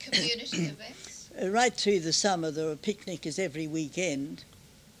community events? Right through the summer, there were picnickers every weekend,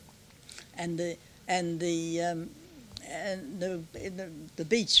 and the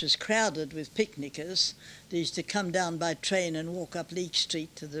beach was crowded with picnickers. They used to come down by train and walk up Leek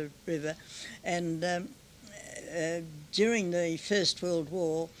Street to the river, and during the First World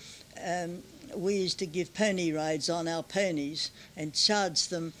War, we used to give pony rides on our ponies and charge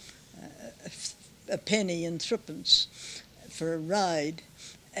them a penny and threepence for a ride,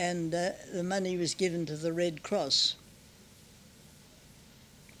 and the money was given to the Red Cross.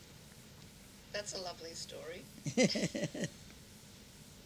 That's a lovely story.